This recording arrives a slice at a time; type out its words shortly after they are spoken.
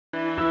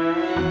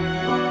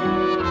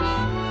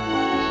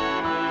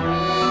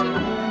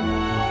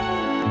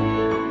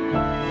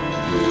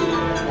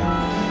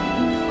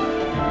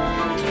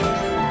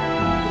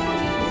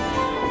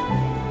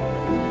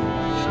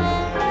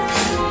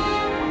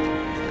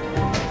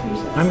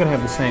I'm gonna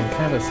have the same,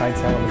 kind of a side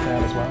salad with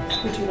that as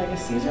well. Would you like a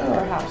Caesar or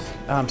a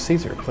house?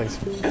 Caesar, please.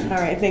 All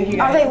right, thank you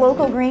guys. Are they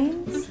local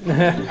greens?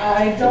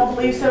 I don't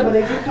believe so, but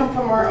they do come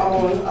from our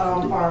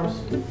own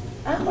farms.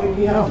 Oh.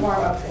 We have a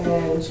farm up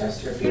in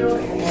Chesterfield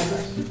and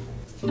Amherst.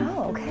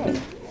 Oh, okay.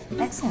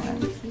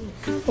 Excellent.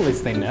 At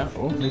least they know.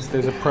 At least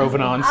there's a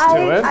provenance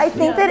to it. I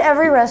think that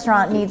every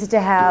restaurant needs to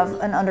have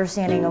an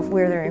understanding of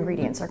where their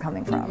ingredients are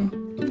coming from.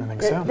 I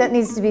think so. That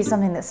needs to be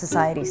something that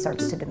society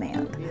starts to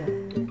demand.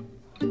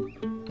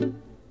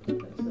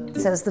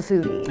 Says the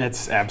foodie.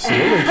 It's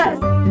absolutely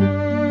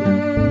true.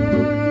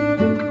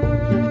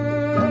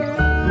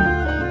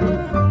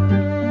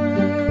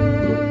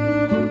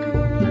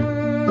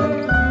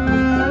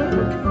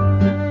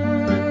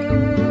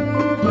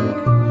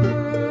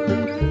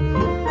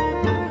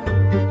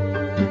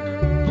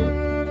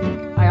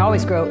 I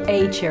always grow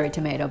a cherry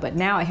tomato, but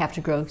now I have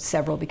to grow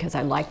several because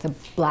I like the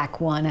black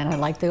one, and I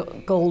like the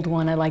gold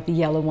one, I like the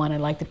yellow one, I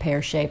like the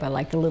pear shape, I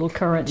like the little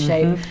currant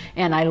shape,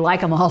 and I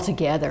like them all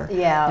together.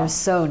 Yeah. They're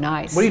so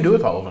nice. What do you do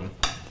with all of them?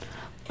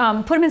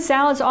 Put them in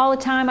salads all the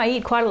time. I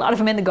eat quite a lot of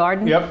them in the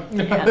garden. Yep.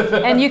 Yeah.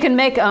 And you can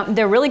make,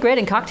 they're really great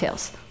in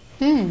cocktails.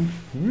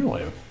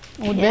 Really?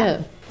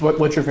 Yeah.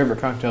 What's your favorite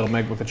cocktail to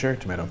make with a cherry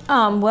tomato?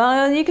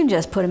 Well, you can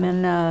just put them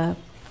in a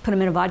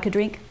vodka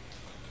drink.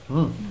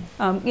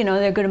 You know,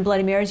 they're good in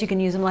Bloody Marys. You can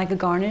use them like a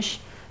garnish.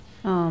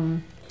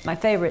 My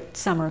favorite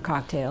summer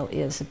cocktail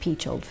is a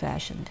peach old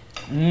fashioned,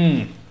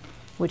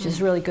 which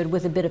is really good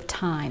with a bit of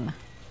thyme.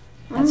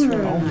 That's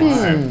really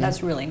nice.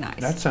 That's really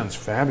nice. That sounds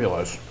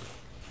fabulous.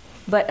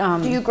 But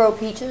Do you grow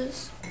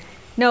peaches?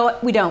 no,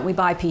 we don't. We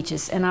buy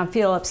peaches, and I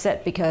feel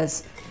upset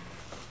because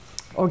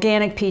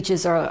organic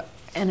peaches are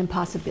an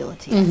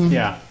impossibility.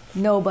 Yeah.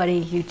 Nobody,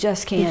 you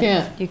just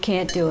can't. You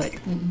can't do it.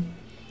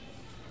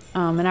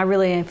 And I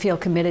really feel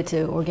committed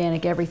to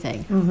organic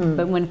everything.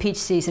 But when peach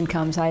season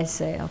comes, I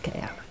say,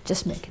 okay, I'll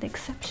just make an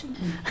exception.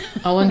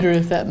 I wonder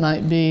if that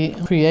might be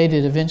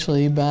created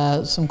eventually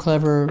by some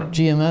clever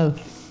GMO.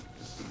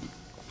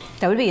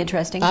 That would be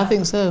interesting. I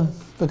think so,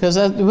 because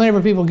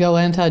whenever people go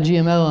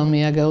anti-GMO on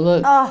me, I go,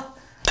 look,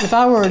 if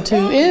I were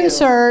to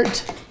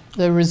insert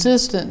the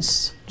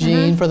resistance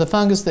gene for the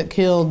fungus that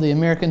killed the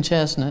American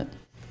chestnut,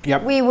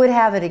 Yep. We would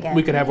have it again.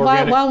 We could have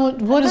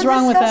organic. What is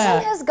wrong with that? The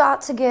discussion has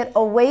got to get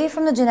away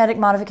from the genetic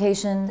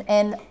modification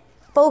and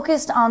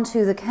focused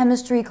onto the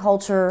chemistry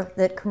culture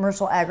that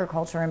commercial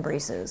agriculture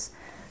embraces.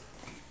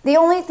 The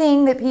only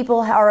thing that people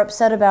are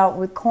upset about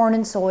with corn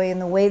and soy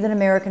and the way that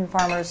American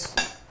farmers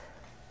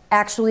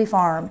actually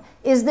farm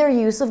is their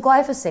use of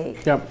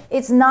glyphosate. Yep.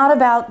 It's not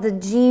about the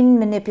gene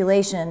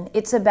manipulation,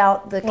 it's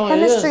about the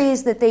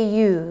chemistries that they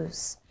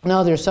use.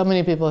 No, there's so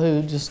many people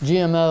who just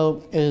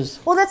GMO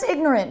is... Well, that's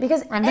ignorant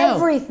because know,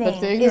 everything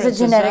but the is a ignorance is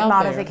genetic out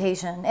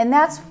modification. And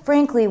that's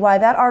frankly why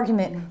that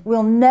argument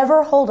will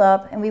never hold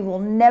up and we will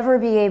never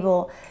be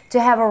able to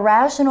have a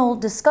rational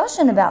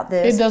discussion about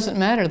this. It doesn't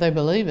matter, they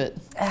believe it.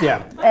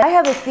 Yeah. I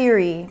have a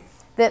theory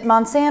that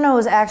Monsanto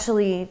is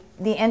actually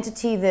the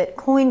entity that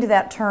coined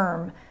that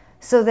term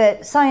so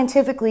that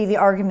scientifically the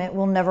argument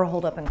will never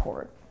hold up in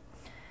court.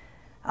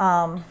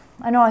 I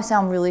know I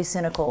sound really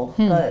cynical,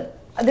 but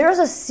there's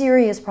a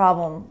serious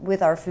problem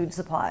with our food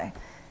supply,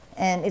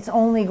 and it's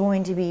only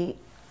going to be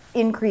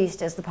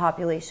increased as the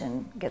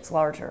population gets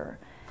larger.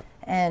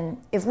 And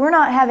if we're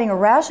not having a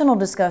rational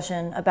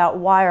discussion about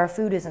why our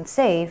food isn't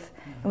safe,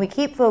 and we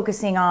keep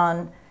focusing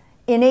on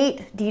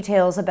innate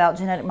details about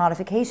genetic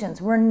modifications,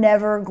 we're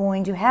never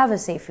going to have a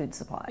safe food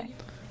supply.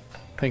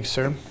 Thanks,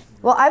 sir.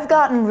 Well, I've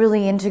gotten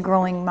really into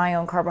growing my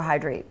own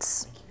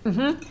carbohydrates.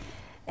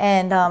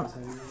 And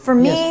for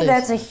me,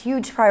 that's a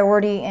huge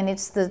priority, and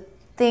it's the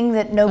thing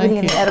that nobody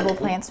in the edible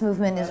plants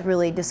movement is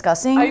really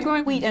discussing. Are you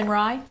growing wheat and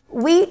rye?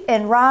 Wheat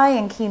and rye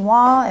and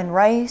quinoa and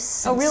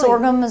rice. Oh, really?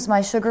 Sorghum is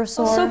my sugar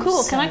source. Oh, so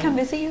cool. Can I come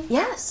visit you?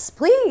 Yes,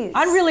 please.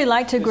 I'd really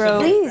like to grow.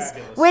 Please.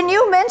 When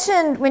you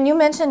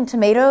mentioned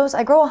tomatoes,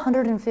 I grow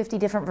 150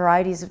 different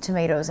varieties of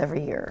tomatoes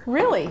every year.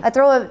 Really? I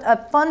throw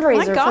a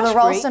fundraiser for the Brie.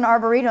 Ralston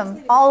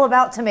Arboretum all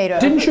about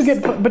tomatoes. Didn't you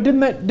get? But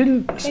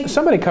didn't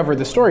somebody cover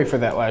the story for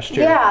that last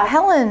year? Yeah,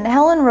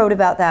 Helen wrote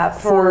about that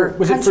for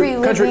Country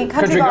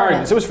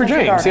Gardens. It was for Country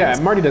James. Gardens. Yeah,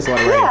 Marty does a lot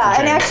of writing for Yeah,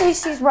 and James. actually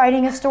she's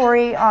writing a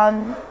story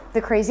on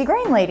the Crazy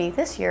Grain Lady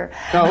this year.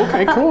 Oh,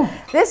 okay, cool.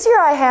 This year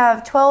I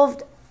have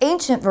 12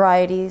 ancient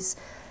varieties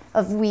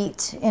of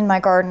wheat in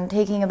my garden,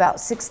 taking about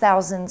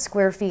 6,000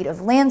 square feet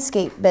of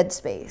landscape bed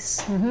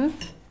space. And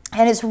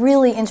it's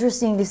really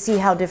interesting to see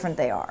how different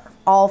they are,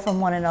 all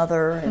from one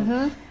another.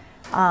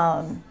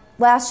 And,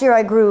 last year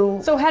I grew.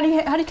 So how do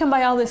you come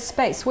by all this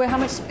space? How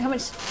much?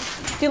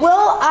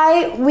 Well,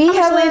 we How much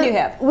have land do you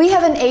have? We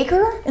have an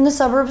acre in the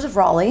suburbs of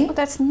Raleigh. Oh,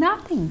 that's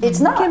nothing.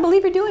 It's not. I can't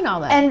believe you're doing all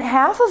that. And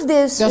half of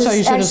this That's how you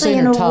is should have actually seen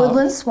in her a top.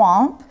 woodland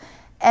swamp,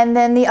 and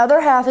then the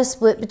other half is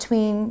split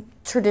between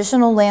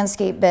traditional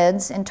landscape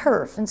beds and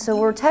turf. And so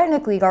we're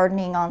technically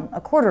gardening on a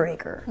quarter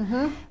acre.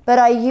 But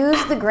I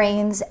use the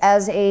grains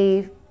as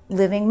a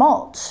living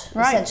mulch,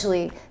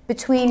 essentially,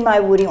 between my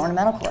woody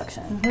ornamental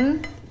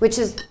collection, which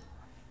is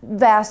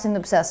vast and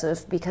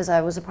obsessive because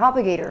I was a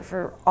propagator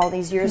for all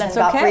these years and That's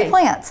got okay. free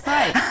plants.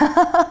 Right.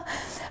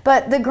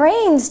 But the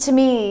grains, to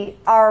me,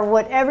 are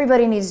what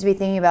everybody needs to be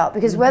thinking about,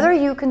 because whether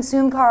you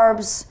consume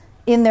carbs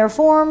in their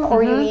form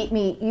or you eat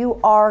meat, you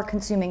are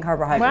consuming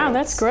carbohydrates. Wow,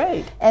 that's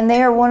great. And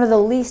they are one of the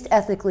least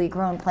ethically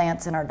grown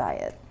plants in our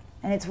diet.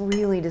 And it's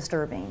really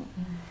disturbing.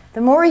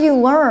 The more you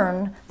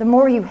learn, the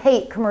more you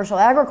hate commercial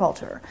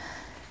agriculture.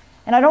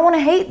 And I don't want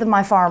to hate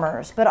my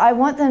farmers, but I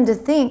want them to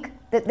think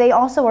that they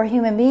also are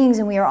human beings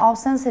and we are all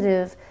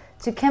sensitive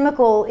to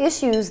chemical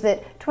issues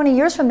that 20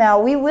 years from now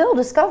we will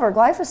discover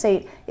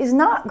glyphosate is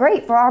not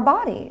great for our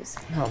bodies.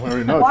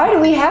 Why do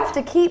we have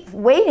to keep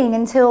waiting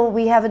until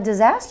we have a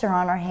disaster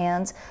on our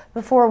hands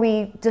before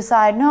we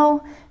decide,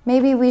 no,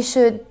 maybe we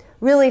should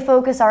really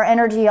focus our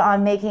energy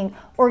on making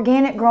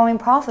organic growing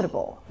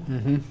profitable?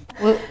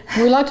 Well,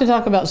 we like to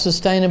talk about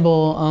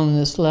sustainable on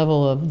this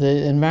level of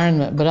the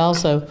environment, but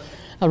also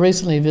I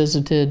recently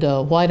visited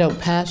White Oak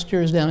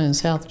Pastures down in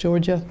South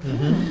Georgia.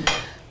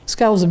 This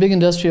guy was a big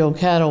industrial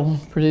cattle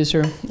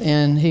producer,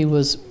 and he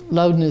was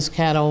loading his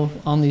cattle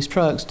on these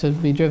trucks to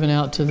be driven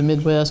out to the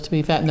Midwest to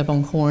be fattened up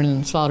on corn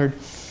and slaughtered.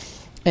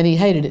 And he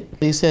hated it.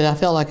 He said, I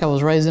felt like I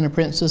was raising a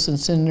princess and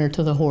sending her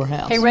to the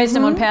whorehouse. He raised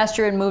them on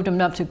pasture and moved them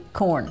up to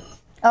corn.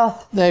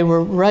 Oh, They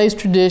were raised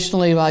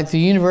traditionally like the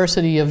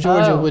University of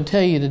Georgia would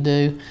tell you to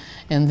do,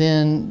 and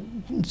then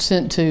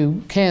sent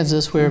to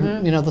Kansas where,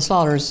 you know, the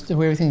slaughters,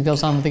 where everything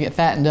goes on, they get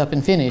fattened up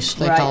and finished,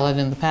 they call it,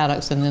 in the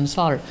paddocks and then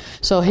slaughtered.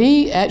 So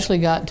he actually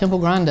got Temple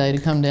Grande to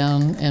come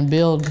down and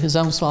build his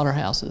own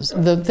slaughterhouses.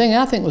 The thing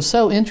I think was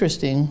so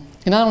interesting,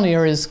 not only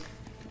are his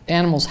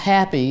animals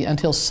happy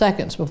until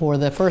seconds before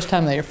the first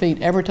time their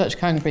feet ever touch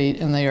concrete,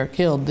 and they are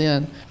killed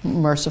then,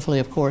 mercifully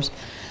of course,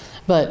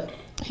 but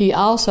he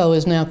also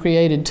has now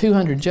created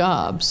 200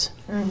 jobs.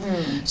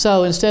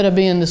 So instead of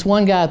being this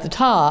one guy at the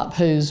top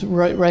who's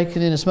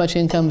raking in as much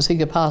income as he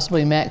could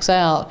possibly max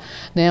out,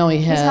 now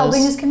he has... he's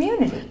helping his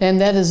community.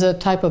 And that is a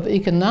type of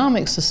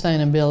economic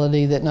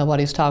sustainability that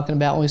nobody's talking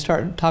about when we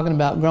start talking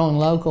about growing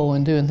local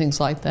and doing things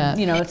like that.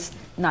 You know, it's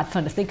not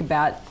fun to think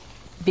about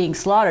being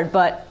slaughtered,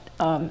 but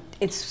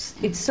it's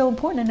so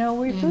important to know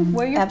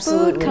where your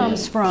food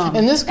comes from.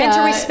 And this guy, and to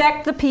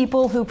respect the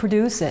people who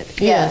produce it.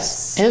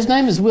 Yes. His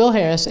name is Will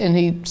Harris, and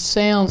he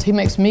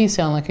makes me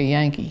sound like a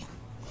Yankee.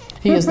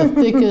 He has the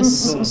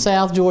thickest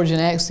South Georgian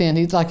accent.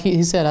 He's like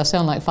he said, I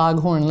sound like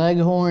Foghorn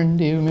Leghorn.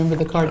 Do you remember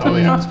the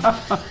cartoons?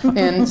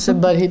 And so,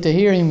 but to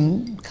hear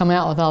him come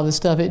out with all this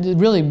stuff, it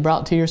really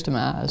brought tears to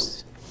my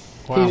eyes.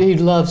 Wow. He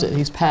loves it.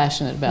 He's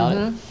passionate about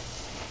it.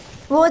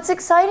 Well, it's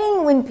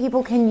exciting when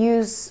people can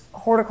use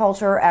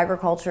horticulture or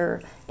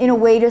agriculture in a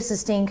way to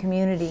sustain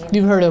community.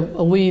 You've heard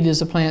a weed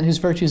is a plant whose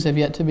virtues have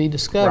yet to be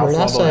discovered. Ralph I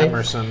Waldo say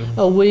Emerson.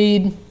 a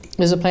weed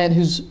is a plant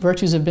whose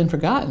virtues have been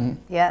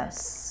forgotten.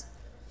 Yes.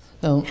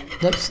 So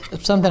that's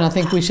something I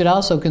think we should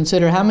also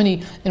consider.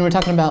 And we're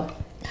talking about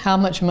how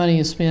much money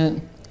is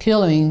spent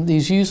killing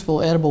these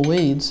useful edible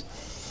weeds.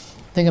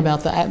 Think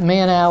about the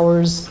man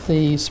hours,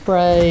 the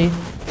spray.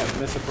 Yeah,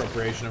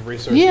 misappropriation of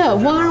resources. Yeah, in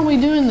why general. aren't we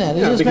doing that? It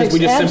Yeah, just because makes we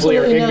just simply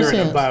are absolutely no ignorant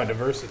sense. of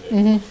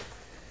biodiversity.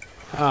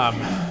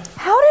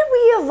 How did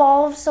we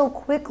evolve so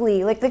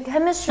quickly? Like, the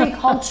chemistry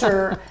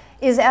culture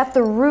is at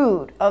the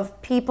root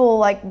of people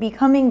like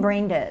becoming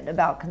brain dead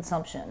about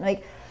consumption.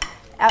 Like,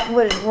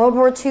 World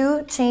War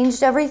II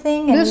changed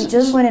everything and we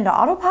just went into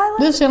autopilot?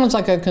 This sounds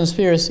like a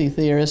conspiracy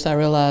theorist, I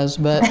realize,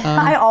 but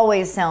I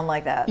always sound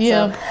like that.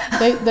 yeah,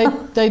 So.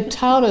 they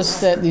taught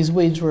us that these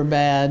weeds were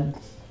bad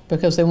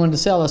because they wanted to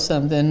sell us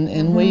something,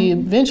 and we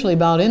eventually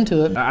bought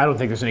into it. I don't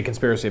think there's any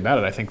conspiracy about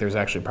it. I think there's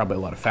actually probably a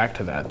lot of fact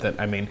to that. That,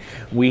 I mean,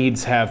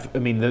 weeds have,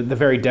 the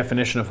very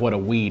definition of what a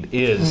weed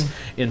is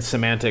in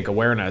semantic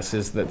awareness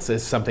is that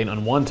it's something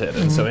unwanted.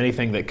 And so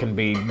anything that can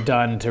be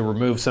done to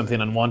remove something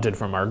unwanted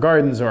from our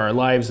gardens or our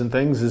lives and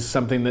things is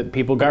something that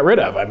people got rid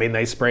of. I mean,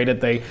 they sprayed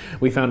it,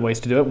 we found ways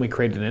to do it, and we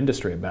created an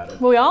industry about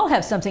it. Well, we all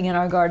have something in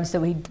our gardens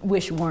that we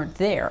wish weren't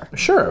there.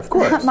 Sure, of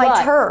course.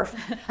 My turf.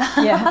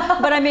 Yeah,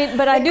 but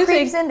I do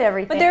creeps think into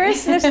everything. But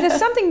there's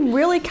something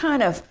really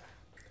kind of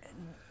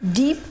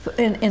deep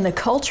in the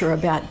culture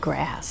about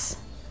grass,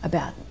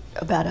 about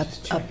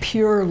a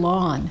pure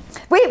lawn.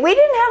 Wait, we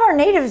didn't have our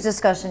natives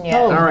discussion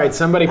yet. All right,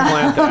 somebody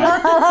plant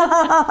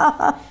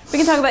that. We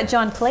can talk about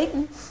John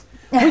Clayton.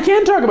 We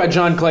can talk about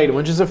John Clayton,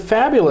 which is a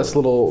fabulous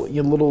little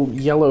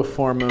yellow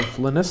form of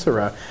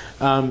Lonicera.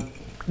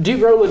 Do you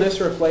grow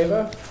Lonicera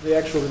flava, the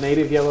actual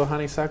native yellow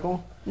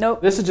honeysuckle?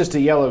 Nope. This is just a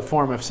yellow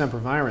form of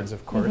sempervirens,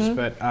 of course,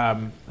 but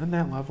isn't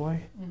that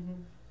lovely?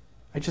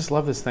 I just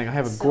love this thing. I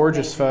have a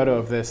gorgeous photo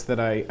of this that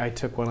I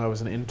took when I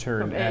was an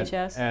intern From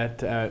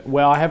VHS?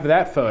 well, I have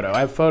that photo.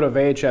 I have a photo of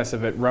VHS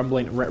of it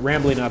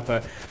rambling up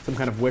some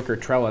kind of wicker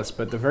trellis,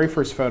 but the very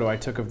first photo I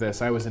took of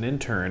this, I was an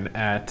intern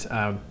at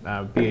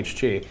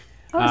BHG.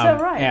 Oh, is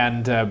that right?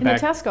 And in the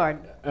test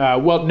garden.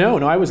 Well, no,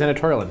 I was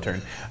editorial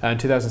intern. In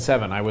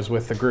 2007, I was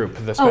with the group,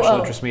 the Special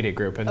Interest Media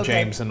Group, and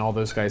James and all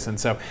those guys. And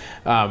so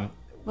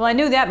Well, I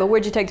knew that, but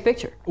where'd you take the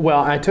picture? Well,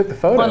 I took the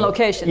photo. On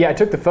location. Yeah, I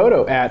took the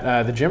photo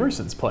at the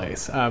Jimerson's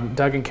place,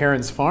 Doug and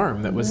Karen's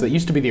farm. That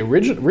used to be the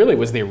original. Really,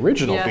 was the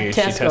original PhD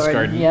test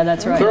garden. Yeah,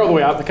 that's right. They're all the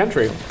way out in the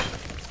country,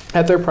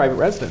 at their private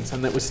residence,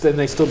 and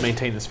they still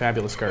maintain this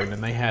fabulous garden.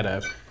 And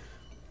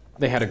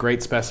they had a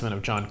great specimen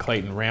of John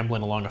Clayton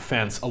rambling along a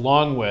fence,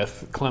 along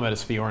with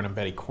Clematis Fiorin and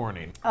Betty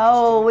Corning.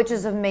 Oh, which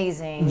is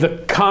amazing. The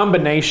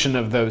combination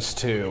of those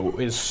two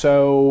is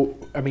so,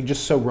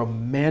 just so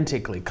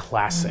romantically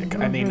classic.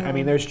 I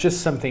mean, there's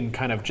just something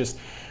kind of just,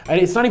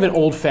 it's not even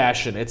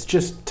old-fashioned, it's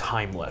just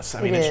timeless.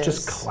 It's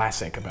just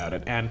classic about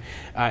it. And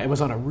it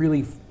was on a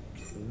really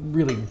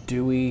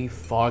dewy,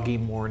 foggy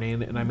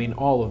morning, and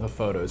all of the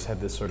photos had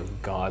this sort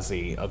of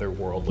gauzy,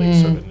 otherworldly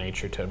sort of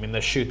nature to it.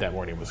 The shoot that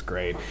morning was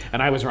great,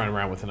 and I was running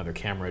around with another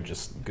camera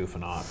just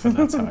goofing off, and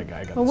that's how I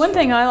got Well, one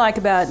thing I like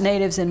about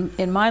natives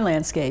in my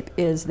landscape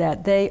is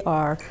that they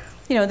are,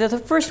 they're the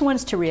first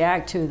ones to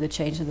react to the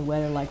change of the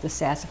weather, like the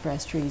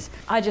sassafras trees.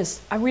 I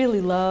really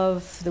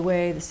love the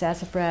way the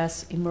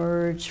sassafras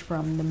emerge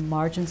from the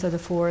margins of the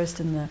forest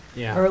in the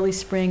early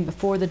spring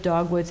before the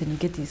dogwoods, and you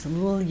get these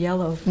little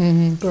yellow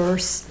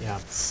bursts. Yeah.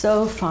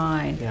 So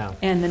fine. Yeah.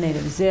 And the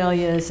native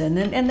azaleas, and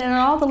then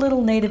all the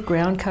little native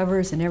ground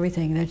covers and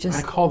everything. They're just.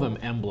 I call them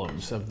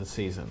emblems of the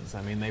seasons.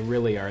 They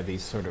really are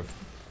these sort of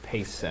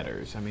pace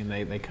setters.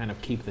 They kind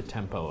of keep the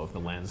tempo of the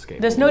landscape.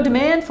 There's no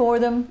demand for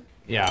them.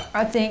 Yeah.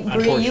 I think,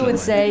 Brie, you would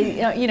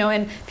say,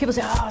 and people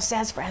say, oh,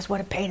 sassafras,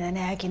 what a pain in the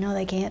neck.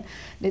 They can't,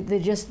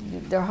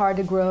 they're hard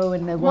to grow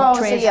and they won't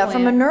transplant.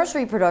 From a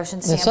nursery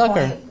production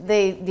standpoint,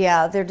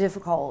 they're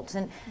difficult.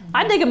 And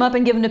I dig them up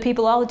and give them to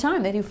people all the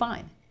time. They do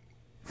fine.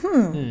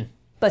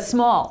 But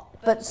small.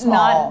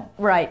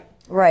 Right.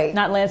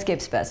 Not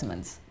landscape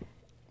specimens.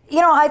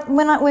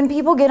 When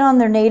people get on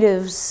their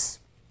natives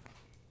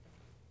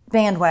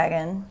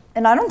bandwagon,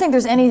 and I don't think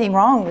there's anything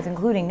wrong with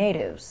including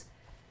natives,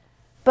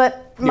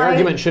 but the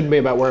argument shouldn't be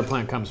about where a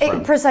plant comes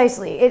from.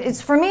 Precisely.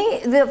 It's for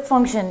me, the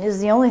function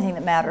is the only thing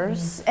that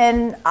matters,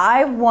 and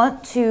I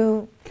want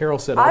to. Carol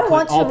said, I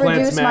want to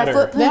reduce my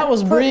footprint. That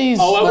was Brie's.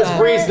 Oh, that was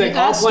Brie's thing.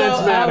 All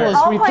plants matter. I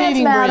was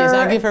repeating Brie's.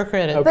 I'll give her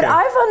credit. Okay. But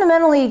I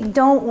fundamentally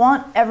don't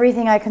want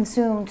everything I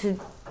consume to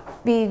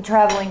be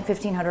traveling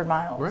 1,500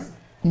 miles.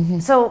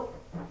 Right. So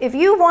if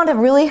you want to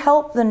really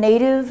help the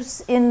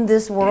natives in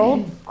this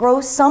world,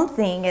 grow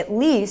something at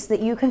least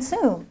that you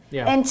consume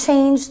and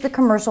change the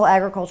commercial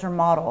agriculture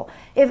model.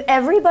 If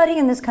everybody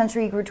in this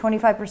country grew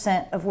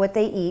 25% of what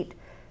they eat,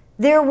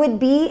 there would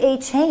be a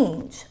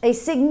change, a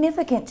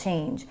significant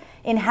change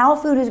in how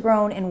food is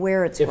grown and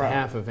where it's grown. If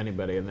half of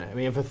anybody in that,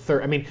 if a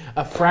third,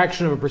 a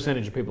fraction of a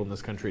percentage of people in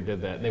this country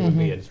did that, they would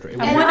be in straight.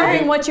 I'm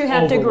wondering what you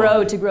have to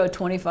grow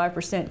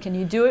 25%. Can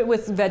you do it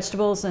with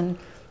vegetables and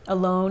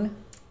alone?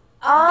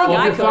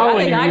 If you're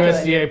following your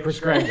USDA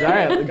prescribed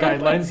diet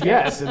guidelines,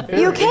 yes.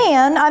 You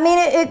can.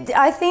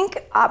 I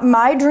think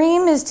my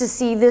dream is to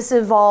see this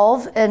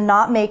evolve and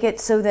not make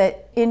it so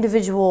that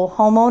individual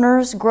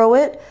homeowners grow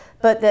it,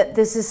 but that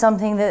this is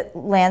something that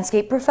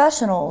landscape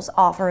professionals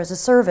offer as a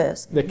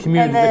service. The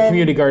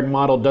community garden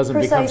model doesn't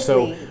become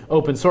so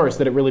open source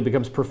that it really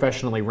becomes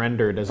professionally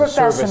rendered as a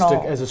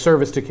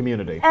service to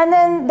community. And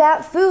then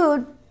that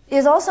food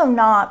is also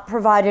not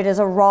provided as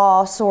a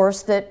raw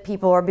source that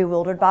people are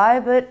bewildered by,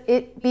 but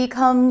it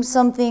becomes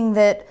something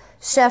that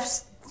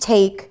chefs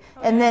take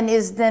and then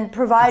is then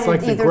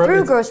provided either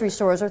through grocery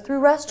stores or through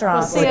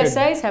restaurants. Well,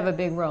 CSAs have a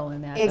big role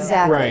in that.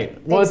 Exactly.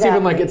 Right. Well, it's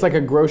even it's like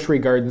a grocery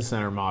garden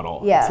center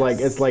model. Yes.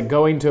 It's like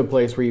going to a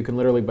place where you can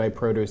literally buy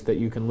produce that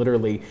you can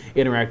literally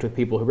interact with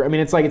people who grow.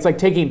 It's like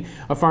taking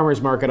a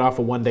farmer's market off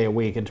of 1 day a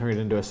week and turning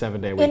it into a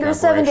 7-day week. Into a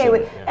 7-day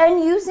week,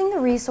 and using the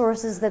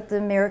resources that the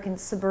American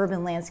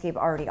suburban landscape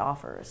already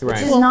offers, which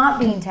is not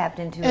being tapped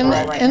into right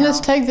now. And let's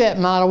take that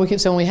model. We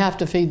keep saying we have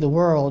to feed the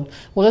world.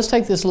 Well, let's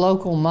take this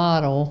local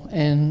model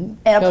and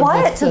apply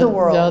it to the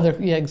world.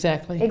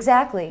 Exactly.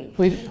 Exactly.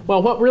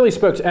 Well, what really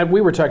spoke to, and we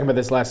were talking about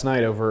this last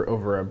night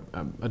over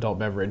a adult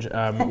beverage,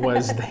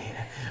 was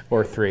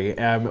or three,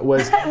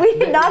 was... We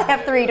did not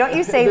have three, don't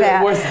you say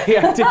that.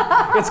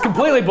 It's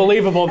completely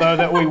believable, though,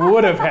 that we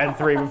would have had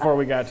three before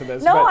we got to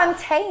this. No, I'm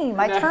tame.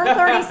 I turned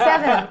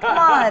 37. Come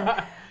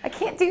on. I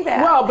can't do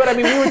that. Well, but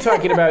we were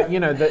talking about,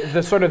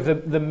 the sort of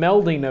the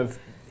melding of,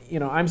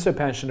 I'm so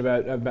passionate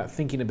about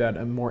thinking about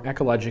a more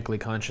ecologically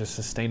conscious,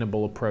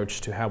 sustainable approach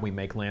to how we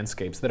make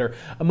landscapes that are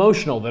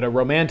emotional, that are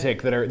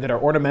romantic, that are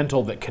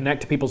ornamental, that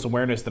connect to people's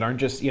awareness, that aren't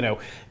just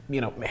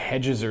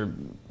hedges or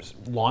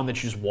lawn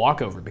that you just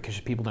walk over because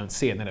people don't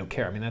see it and they don't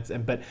care.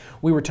 But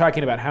we were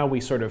talking about how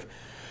we sort of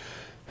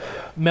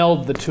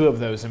meld the two of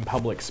those in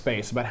public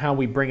space, about how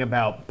we bring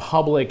about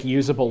public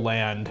usable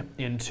land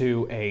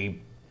into a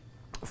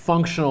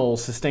functional,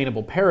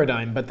 sustainable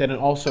paradigm, but then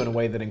also in a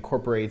way that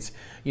incorporates,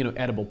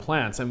 edible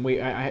plants. And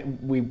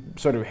we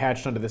sort of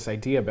hatched onto this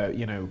idea about,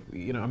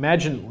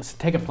 imagine, let's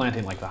take a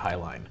planting like the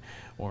Highline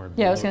or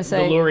Yeah, I was gonna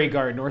say, the Lurie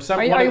garden or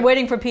something. Are you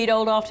waiting for Pete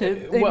Oldoff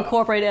to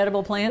incorporate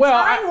edible plants? Well,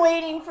 I'm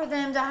waiting for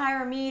them to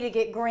hire me to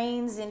get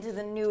grains into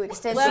the new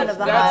extension of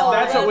the highway.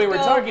 That's what we were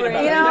talking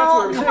about. You That's know,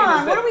 what we were come saying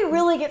on, what do we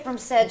really get from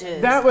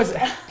sedges? That was.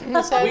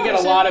 We get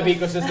a lot of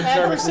ecosystem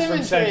services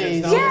from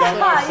sedges. Don't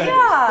lie, sedges.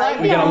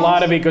 Yeah. We get a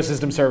lot of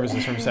ecosystem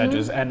services from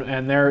sedges,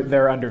 and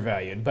they're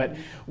undervalued. But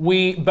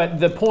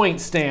the point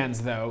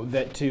stands though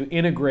that to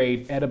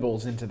integrate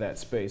edibles into that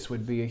space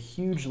would be a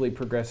hugely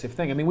progressive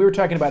thing. I mean, we were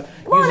talking about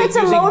it's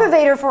a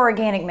motivator for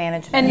organic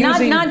management,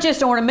 and not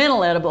just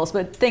ornamental edibles,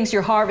 but things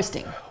you're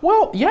harvesting.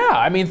 Well, yeah.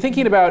 I mean, think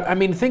about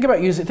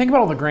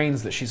all the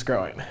grains that she's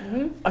growing.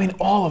 I mean,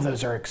 all of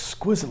those are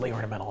exquisitely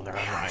ornamental in their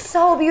own right.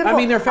 So beautiful. I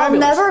mean, they're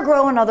fabulous. I'll never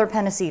grow another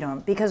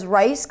pennisetum because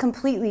rice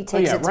completely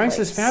takes its rice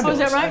place. is fabulous.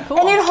 Oh, is that right? Cool.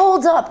 And it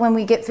holds up when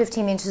we get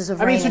 15 inches of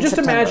rain. I mean, so in just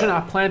September. imagine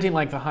a planting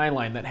like the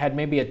Highline that had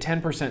maybe a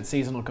 10%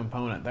 seasonal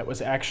component that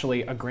was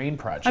actually a grain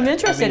project. I'm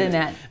interested in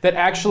that. That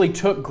actually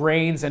took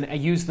grains and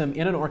used them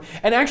in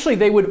and actually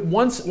they would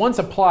once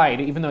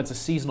applied, even though it's a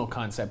seasonal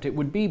concept, it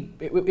would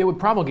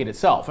promulgate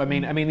itself. I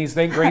mean these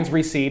grains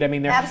reseed. I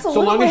mean,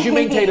 so long as you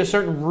maintain a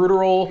certain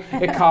ruteral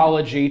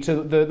ecology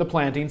to the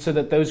planting, so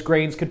that those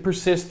grains could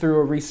persist through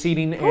a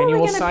receding annual cycle. Who are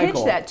we going to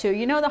pitch that to?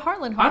 You know, the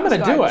Heartland I'm going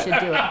to do it. Should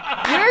do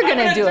it. You're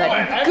going to do it.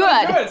 I'm Good.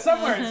 going to do it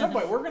somewhere at some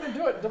point. We're going to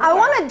do it. I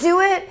want to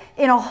do it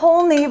in a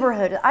whole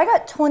neighborhood. I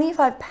got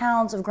 25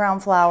 pounds of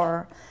ground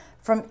flower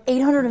from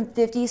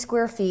 850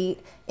 square feet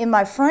in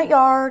my front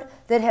yard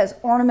that has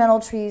ornamental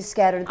trees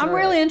scattered through I'm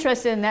really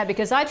interested in that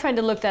because I tried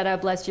to look that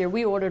up last year.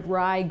 We ordered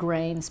rye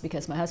grains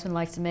because my husband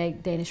likes to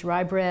make Danish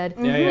rye bread.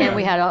 And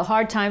we had a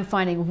hard time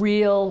finding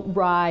real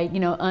rye,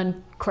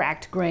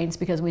 uncracked grains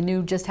because we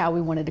knew just how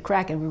we wanted to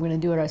crack it. We were going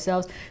to do it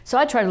ourselves. So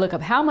I tried to look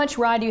up how much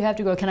rye do you have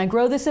to grow? Can I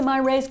grow this in my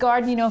raised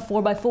garden,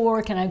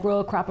 4x4? Can I grow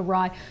a crop of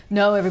rye?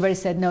 No, everybody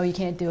said, no, you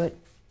can't do it.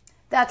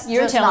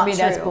 You're telling me true.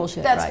 that's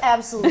bullshit. That's right?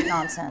 absolute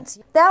nonsense.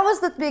 That was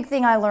the big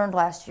thing I learned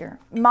last year.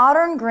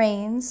 Modern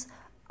grains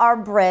are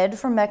bred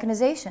from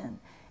mechanization.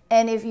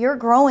 And if you're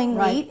growing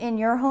wheat in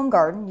your home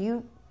garden,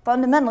 you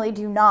fundamentally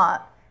do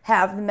not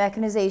have the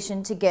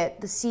mechanization to get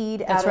the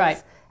seed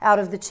out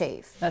of the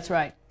chaff. That's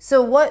right.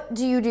 So what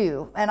do you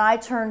do? And I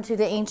turn to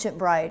the ancient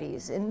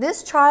varieties. And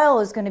this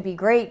trial is going to be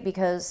great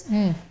because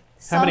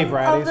how many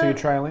varieties are you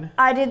trialing?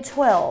 I did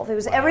 12. It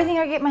was everything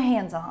I get my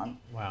hands on.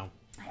 Wow.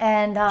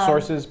 And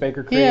sources,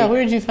 Baker Creek. Yeah,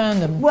 where did you find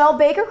them? Well,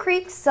 Baker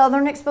Creek,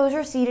 Southern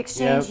Exposure Seed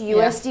Exchange,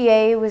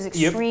 USDA was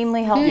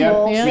extremely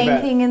helpful. Same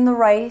thing in the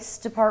rice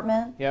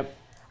department. Yep.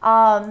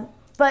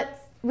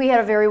 But we had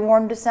a very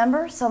warm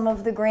December. Some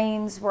of the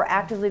grains were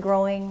actively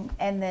growing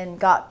and then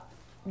got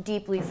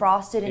deeply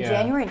frosted in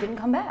January and didn't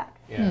come back.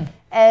 Yeah.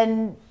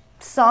 And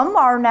some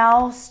are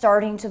now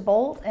starting to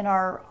bolt and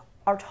are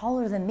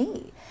taller than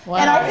me. Wow.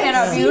 And I can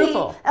are see,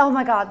 beautiful. Oh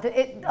my God,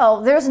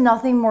 there's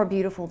nothing more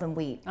beautiful than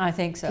wheat. I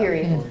think so.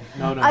 Period.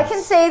 No. I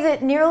can say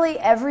that nearly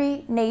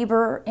every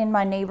neighbor in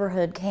my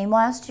neighborhood came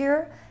last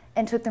year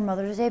and took their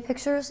Mother's Day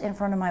pictures in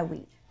front of my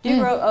wheat. Do you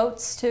grow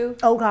oats too?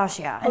 Oh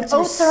gosh, yeah. And Oats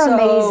are so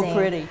amazing.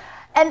 pretty.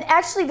 And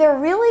actually, they're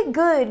really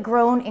good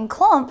grown in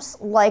clumps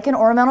like an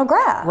ornamental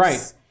grass.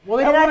 Right. Well,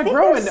 they don't want to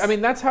grow in. I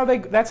mean, that's how they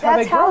grow.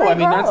 I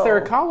mean, that's their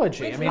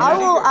ecology. I mean,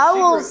 I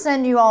will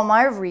send you all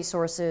my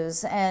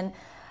resources and.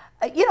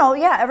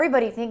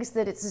 Everybody thinks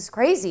that it's just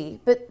crazy,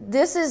 but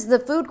this is the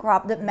food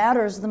crop that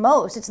matters the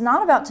most. It's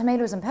not about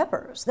tomatoes and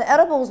peppers. The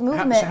edibles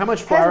movement how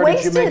much flour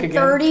has did you make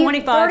wasted again?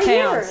 25 30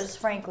 pounds. years,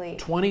 frankly.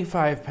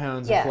 25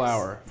 pounds Yes. of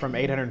flour from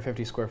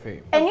 850 square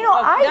feet. And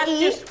I that's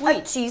eat just a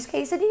wheat. cheese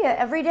quesadilla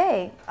every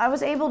day. I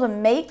was able to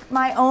make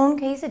my own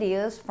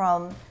quesadillas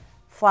from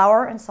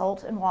flour and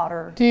salt and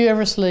water. Do you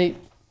ever sleep?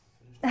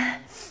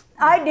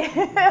 I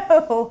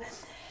do.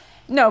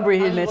 No,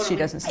 Brie admits she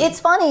doesn't sleep. It's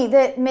funny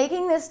that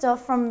making this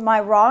stuff from my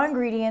raw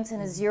ingredients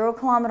in a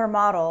 0-kilometer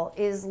model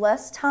is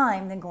less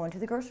time than going to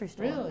the grocery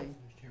store. Really?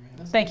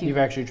 Thank you. You've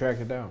actually tracked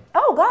it down.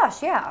 Oh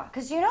gosh, yeah,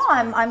 because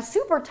I'm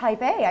super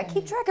type A. I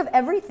keep track of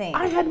everything.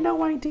 I had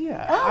no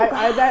idea.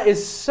 Oh, that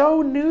is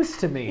so news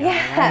to me.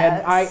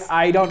 Yes.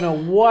 I don't know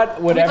what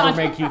would ever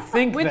make you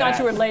think We that. thought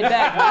you were laid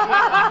back.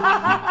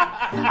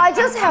 I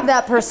just have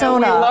that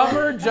persona. And we love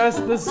her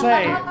just the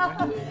same.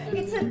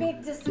 It's a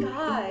big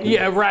disguise.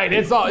 Yeah, right.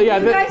 It's all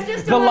guys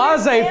just the don't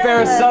laissez-faire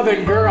understand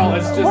Southern girl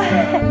is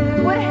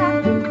just. What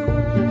happened?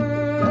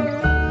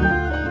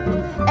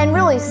 And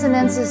really,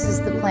 sinensis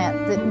is the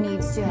plant that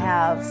needs to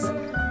have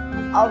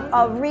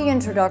a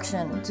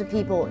reintroduction to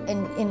people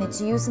in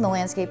its use in the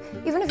landscape.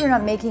 Even if you're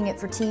not making it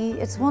for tea,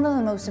 it's one of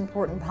the most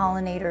important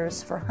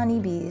pollinators for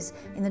honeybees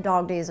in the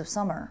dog days of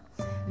summer.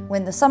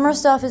 When the summer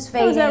stuff is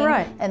fading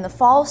and the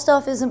fall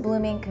stuff isn't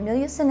blooming,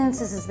 Camellia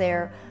sinensis is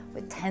there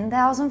with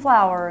 10,000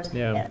 flowers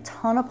and a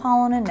ton of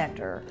pollen and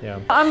nectar. Yeah.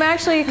 I'm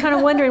actually kind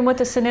of wondering what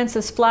the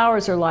sinensis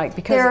flowers are like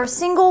because They're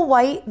single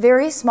white,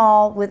 very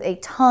small, with a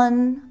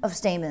ton of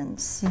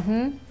stamens.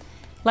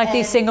 like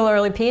these single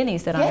early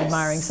peonies that I'm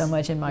admiring so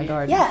much in my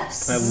garden.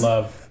 Yes. I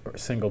love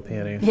Single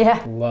peonies.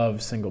 Yeah.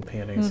 Love single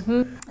peonies.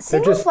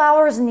 Single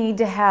flowers need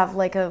to have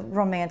like a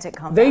romantic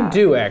comeback. They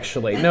do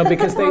actually. No,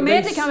 because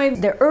Romantic, I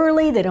mean, they're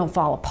early, they don't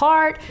fall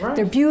apart,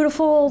 they're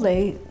beautiful,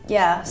 they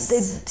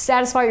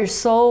satisfy your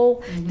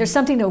soul. There's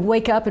something to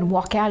wake up and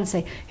walk out and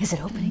say, is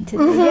it opening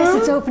today? Yes,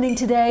 it's opening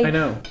today. I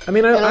know. I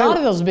mean, and a lot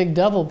of those big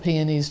double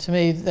peonies, to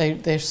me,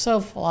 they're so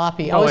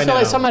floppy. I always feel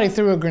like somebody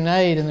threw a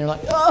grenade and they're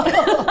like,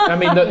 oh. I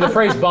mean, the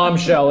phrase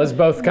bombshell is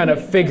both kind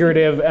of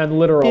figurative and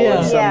literal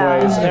in some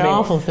ways. They're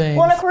awful things.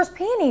 Well, and of course,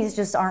 peonies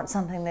just aren't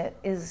something that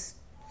is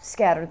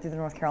scattered through the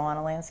North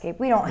Carolina landscape.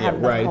 We don't have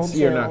enough cold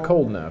You're not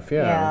cold enough,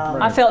 Right.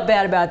 I felt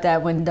bad about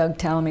that when Doug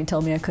Tallamy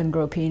told me I couldn't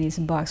grow peonies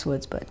in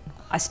boxwoods, but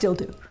I still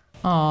do.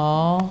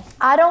 Aww.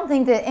 I don't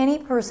think that any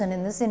person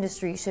in this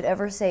industry should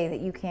ever say that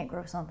you can't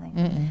grow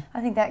something.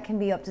 I think that can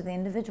be up to the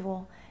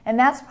individual. And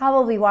that's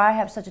probably why I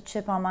have such a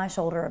chip on my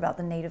shoulder about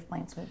the native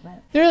plants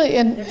movement. Really,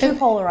 They're too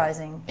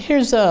polarizing.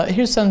 Here's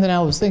something I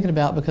was thinking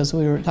about because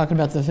we were talking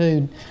about the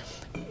food.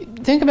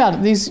 Think about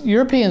it. These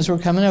Europeans were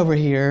coming over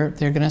here.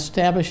 They're going to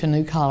establish a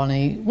new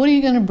colony. What are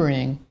you going to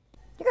bring?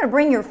 You're going to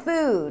bring your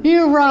food.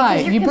 You're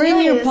right. You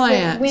bring your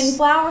plants. When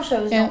flower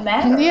shows don't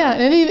matter. Yeah,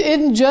 and it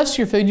isn't just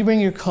your food. You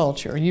bring your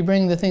culture. You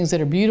bring the things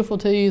that are beautiful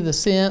to you, the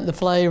scent, the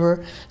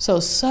flavor. So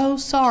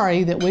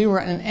sorry that we were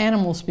an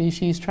animal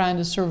species trying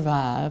to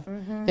survive,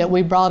 that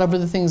we brought over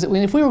the things that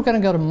if we were going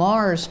to go to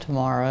Mars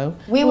tomorrow,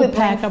 we would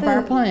pack up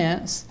our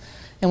plants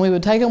and we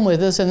would take them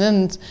with us, and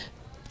then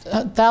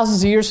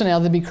thousands of years from now,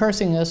 they'd be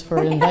cursing us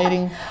for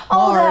invading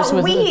Mars.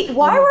 That wheat.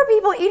 Why were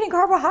people eating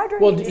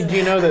carbohydrates? Well, do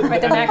you know that...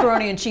 Right, the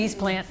macaroni and cheese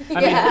plant.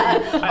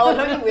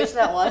 Don't you wish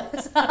that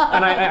was?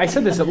 And I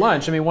said this at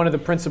lunch. I mean, one of the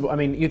principal... I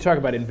mean, you talk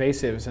about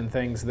invasives and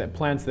things that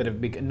plants that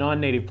have become...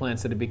 Non-native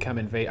plants that have become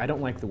invasive... I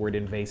don't like the word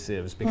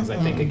invasives because I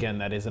think, again,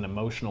 that is an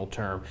emotional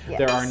term. Yes.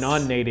 There are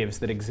non-natives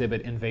that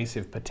exhibit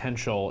invasive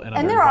potential in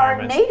other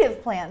environments. And there are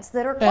native plants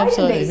that are quite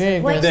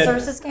invasive, like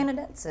Cercis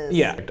canadensis.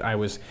 Yeah. I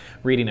was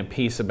reading a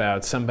piece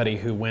about somebody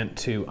who went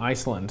to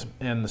Iceland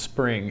in the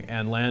spring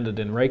and landed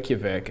in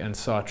Reykjavik and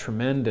saw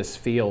tremendous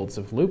fields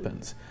of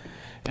lupins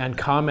and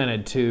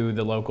commented to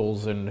the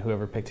locals and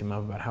whoever picked him up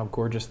about how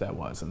gorgeous that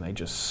was, and they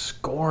just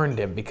scorned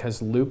him because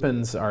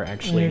lupins are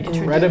actually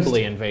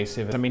incredibly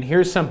invasive. I mean,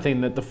 here's something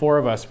that the four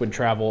of us would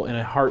travel in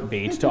a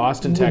heartbeat to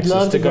Austin,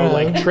 Texas to go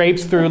like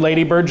traipse through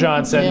Lady Bird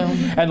Johnson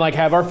and like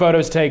have our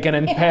photos taken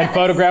and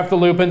photograph the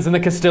lupins and the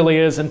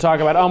castillias and talk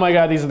about, oh my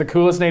God, these are the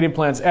coolest native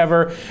plants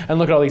ever, and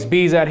look at all these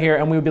bees out here,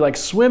 and we would be like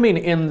swimming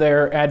in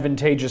their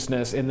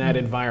advantageousness in that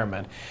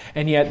environment.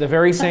 And yet the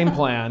very same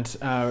plant,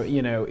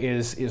 you know,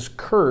 is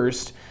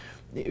cursed,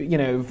 you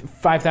know,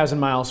 5,000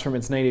 miles from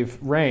its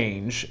native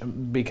range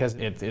because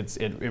it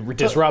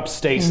disrupts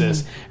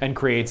stasis and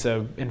creates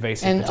a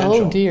invasive potential.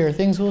 And oh dear,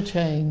 things will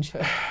change.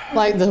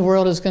 Like the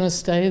world is going to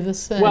stay the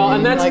same. Well,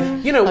 and that's,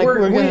 you know,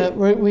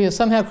 we have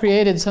somehow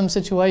created some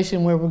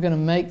situation where we're going to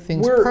make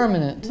things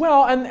permanent.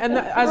 Well, and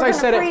as I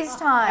said, freeze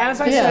time. As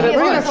I said at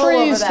lunch,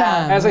 freeze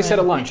time. As I said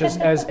at lunch,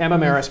 as Emma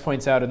Maris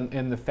points out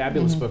in the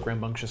fabulous book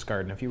Rambunctious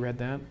Garden. Have you read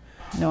that?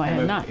 No, I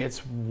have not.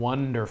 It's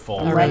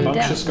wonderful.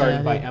 Rambunctious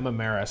Garden by Emma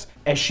Maris.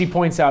 As she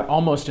points out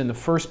almost in the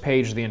first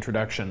page of the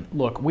introduction,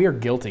 look, we are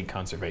guilty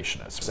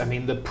conservationists. I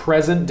mean, the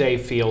present day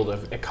field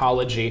of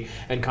ecology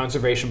and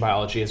conservation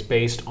biology is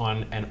based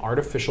on an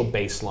artificial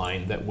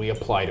baseline that we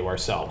apply to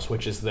ourselves,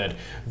 which is that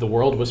the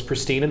world was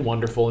pristine and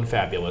wonderful and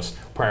fabulous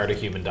prior to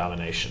human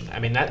domination. I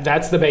mean,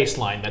 that's the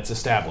baseline that's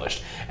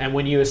established. And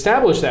when you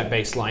establish that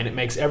baseline, it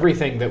makes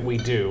everything that we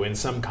do in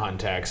some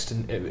context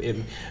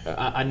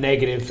a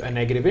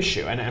negative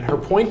issue. And her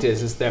point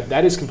is that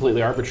that is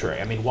completely arbitrary.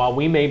 I mean, while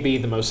we may be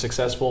the most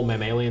successful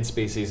mammalian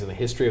species in the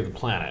history of the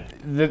planet,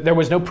 there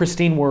was no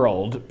pristine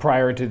world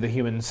prior to the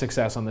human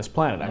success on this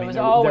planet. There was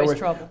always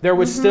trouble. There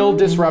was still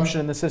disruption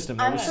in the system.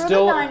 There was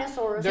still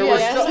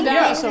the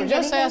dinosaurs.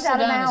 Just ask the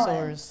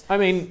dinosaurs. I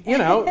mean, you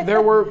know,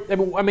 there were.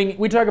 I mean,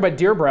 we talk about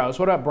deer browse.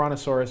 What about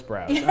brontosaurus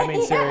browse? I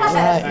mean,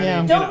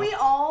 seriously. Don't we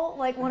all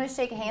like want to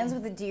shake hands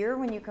with a deer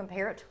when you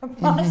compare it to a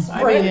brontosaurus?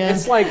 I mean,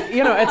 it's like,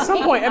 you know, at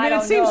some point. I mean,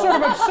 it seems sort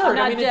of absurd.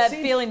 I'm not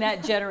feeling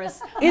that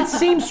generous. It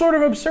seems sort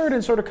of absurd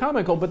and sort of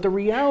comical, but the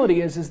reality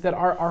is that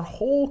our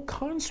whole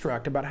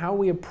construct about how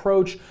we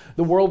approach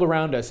the world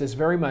around us is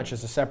very much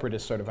as a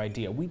separatist sort of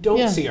idea. We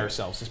don't see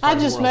ourselves as part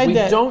of the world. We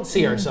don't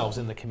see ourselves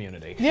in the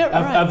community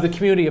of the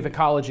community of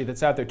ecology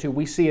that's out there too.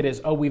 We see it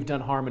as, oh, we've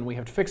done harm and we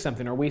have to fix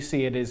something, or we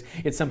see it as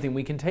it's something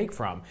we can take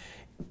from.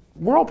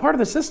 We're all part of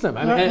the system,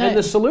 and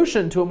the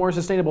solution to a more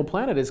sustainable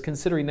planet is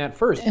considering that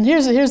first. And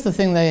here's the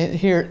thing they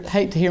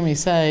hate to hear me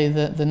say,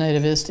 the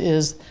nativist,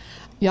 is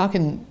y'all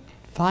can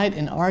fight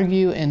and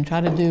argue and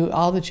try to do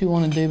all that you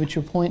want to do, but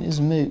your point is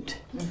moot.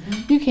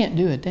 You can't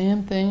do a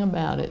damn thing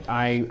about it.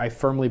 I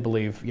firmly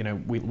believe, you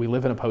know, we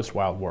live in a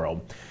post-wild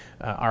world.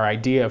 Our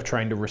idea of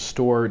trying to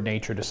restore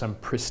nature to some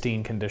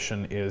pristine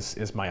condition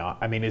is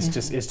myopic. I mean, it's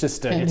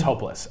it's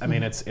hopeless. I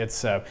mean, it's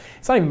not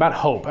even about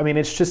hope. I mean,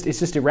 it's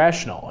just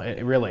irrational.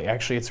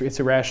 Actually, it's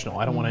irrational.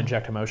 I don't want to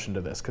inject emotion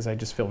to this because I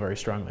just feel very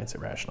strongly it's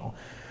irrational.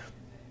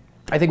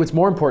 I think what's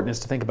more important is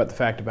to think about the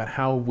fact about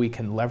how we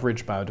can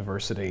leverage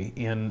biodiversity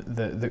in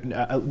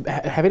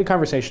having a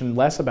conversation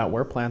less about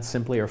where plants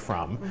simply are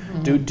from.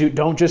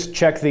 Don't just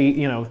check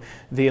the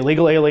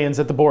illegal aliens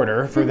at the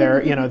border for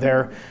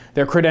their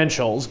their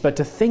credentials, but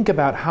to think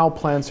about how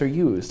plants are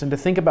used and to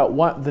think about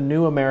what the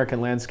new American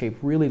landscape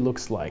really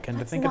looks like, and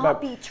to think about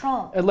be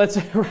Trump. Let's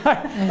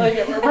right.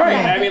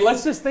 I mean,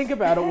 let's just think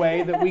about a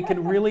way that we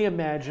can really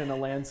imagine a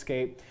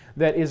landscape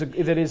that is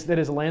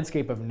a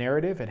landscape of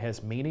narrative. It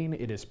has meaning.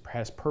 It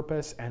has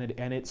purpose, and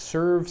it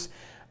serves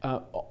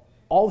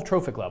all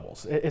trophic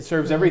levels. It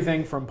serves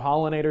everything from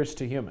pollinators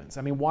to humans.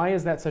 I mean, why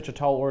is that such a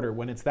tall order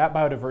when it's that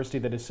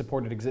biodiversity that has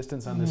supported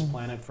existence on this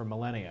planet for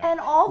millennia? And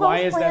all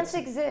those plants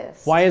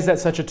exist. Why is that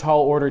such a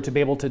tall order to be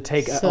able to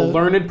take a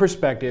learned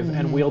perspective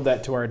and wield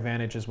that to our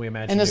advantage as we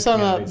imagine? And to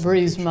sum up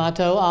Brie's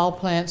motto, all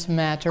plants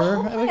matter.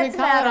 All we plants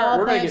could call it all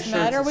We're gonna plants get shirts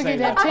matter. that We say could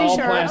that. have All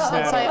T-shirts plants that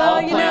matter. say All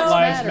all plant plants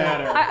lives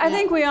matter. matter. I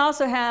think we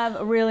also have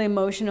a really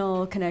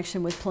emotional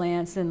connection with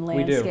plants and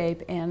We do.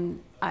 landscape, and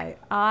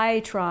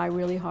I try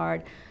really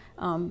hard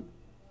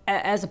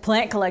as a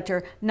plant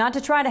collector not to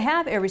try to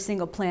have every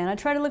single plant. I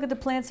try to look at the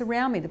plants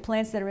around me, the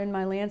plants that are in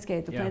my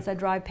landscape, the plants I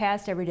drive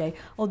past every day.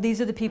 Oh, these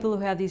are the people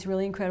who have these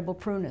really incredible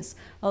prunus.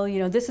 Oh,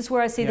 this is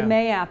where I see the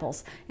May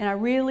apples, and I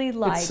really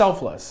like. It's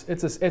selfless.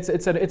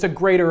 It's a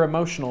greater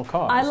emotional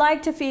cause. I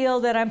like to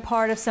feel that I'm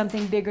part of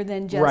something bigger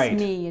than just Right.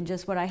 me and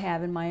just what I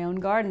have in my own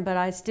garden. But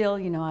I still,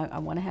 I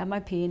want to have my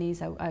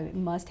peonies. I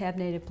must have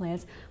native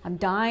plants. I'm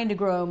dying to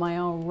grow my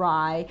own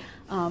rye.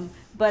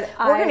 But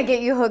We're going to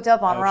get you hooked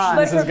up on rye.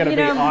 This is going to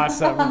be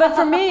awesome. But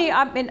for me,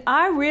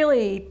 I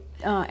really,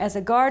 as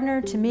a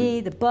gardener, to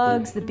me, the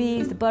bugs, the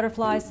bees, the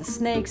butterflies, the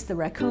snakes, the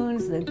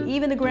raccoons,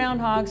 even the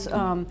groundhogs,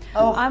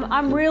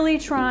 I'm really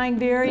trying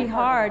very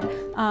hard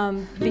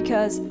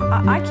because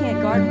I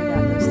can't garden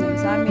without those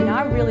things. I mean,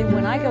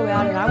 when I go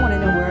out and I want to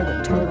know where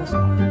the turtles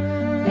are.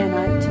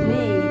 And to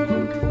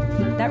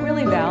me, that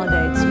really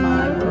validates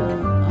my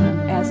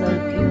role as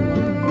an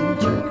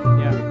interloper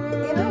in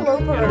nature.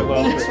 Interloper of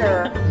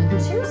nature.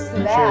 Cheers to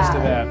that. Cheers to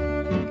that.